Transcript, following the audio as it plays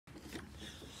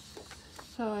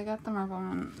So I got the marble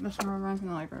one. This marble one's in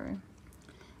the library.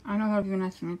 I know how you're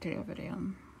asking me to do a video.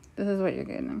 This is what you're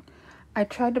getting. I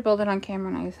tried to build it on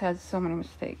camera and I just had so many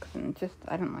mistakes and just,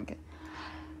 I didn't like it.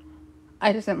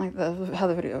 I just didn't like how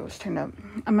the video was turned out.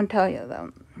 I'm gonna tell you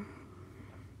though.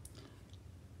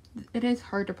 It is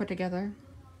hard to put together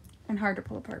and hard to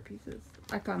pull apart pieces.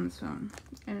 I found this phone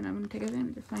and I'm gonna take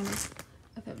advantage of finding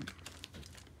a phone.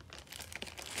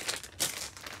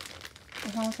 I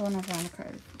found one of the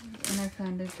cards and I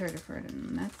found a charger for it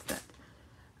and that's that.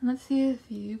 And let's see if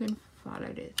you can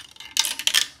follow this.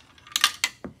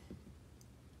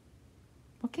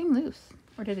 What came loose?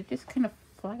 Or did it just kind of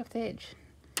fly off the edge?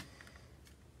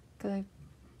 Cause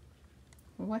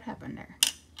what happened there?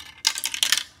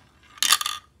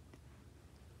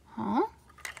 Huh?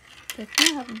 That's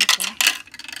not happened before.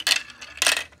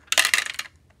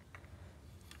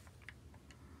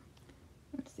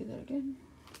 Let's do that again.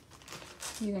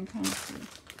 You can kind of see.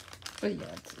 But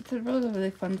yeah, it's a really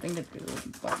fun thing to do,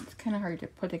 but it's kind of hard to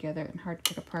put together and hard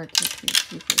to take apart to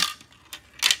pieces.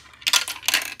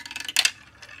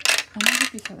 And I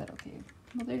hope you saw that okay.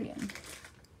 Well, there you go.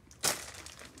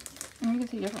 And you can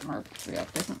see different marbles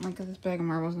react differently because this bag of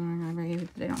marbles and I'm going to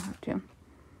they don't have to.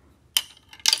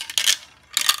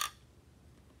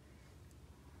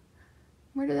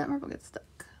 Where did that marble get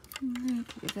stuck?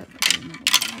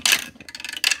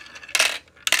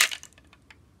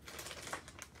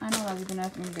 I know that you've been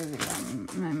asking me to do a video on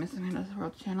my Miss Amanda's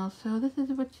World channel, so this is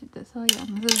what she did. So yeah,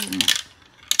 this is it.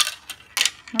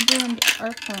 Number ones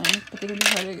are fun, but they can be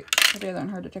hard to put together and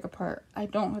hard to take apart. I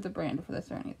don't have the brand for this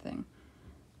or anything.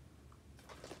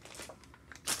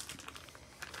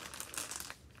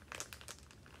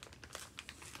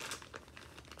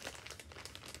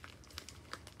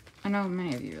 I know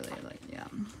many of you really like, yeah.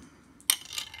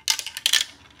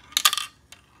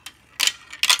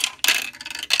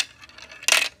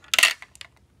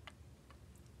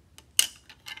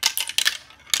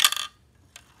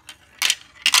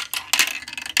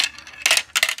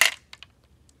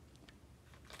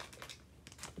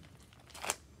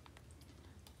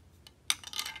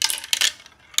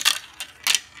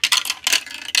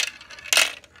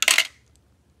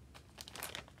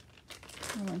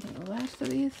 I'm going to take the last of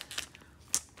these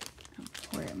and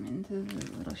pour them into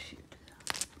the little chute.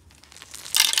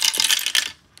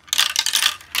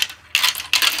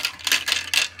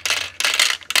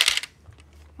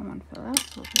 I want to fill out, so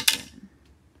we'll take it in.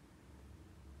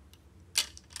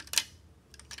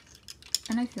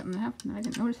 And I see something happened that I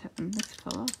didn't notice happened. This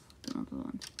fell off, the multiple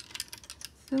ones.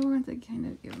 So we're going to kind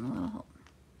of give them a little help.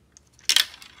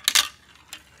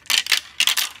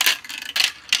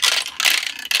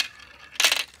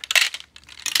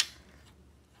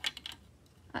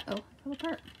 Uh-oh, it fell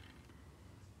apart.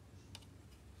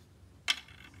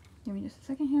 Give me just a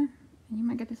second here, and you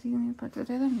might get to see me put it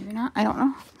together, maybe not, I don't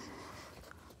know.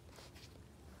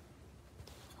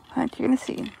 But you're gonna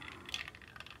see.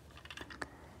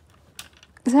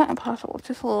 It's not impossible, it's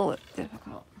just a little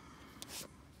difficult.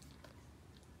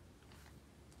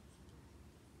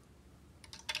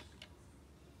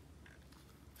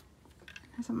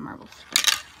 There's some marble stuff.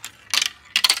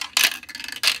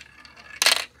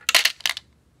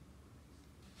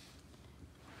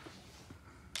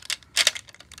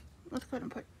 Let's go ahead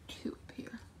and put two up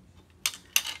here.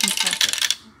 And press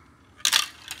it.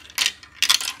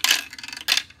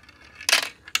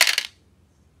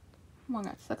 One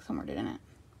got stuck somewhere, didn't it?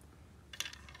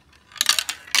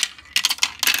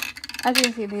 As you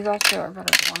can see, these also are better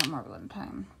than one marble at a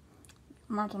time.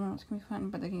 Marble ones can be fun,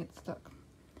 but they can get stuck.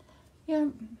 Yeah,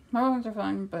 marble ones are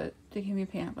fun, but they can be a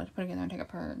pain to put together and take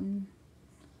apart. And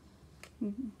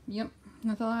yep,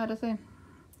 that's all I had to say.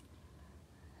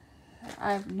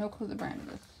 I have no clue the brand of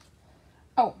this.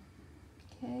 Oh,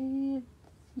 okay.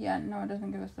 Yeah, no, it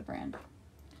doesn't give us the brand.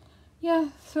 Yeah,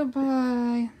 so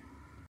bye.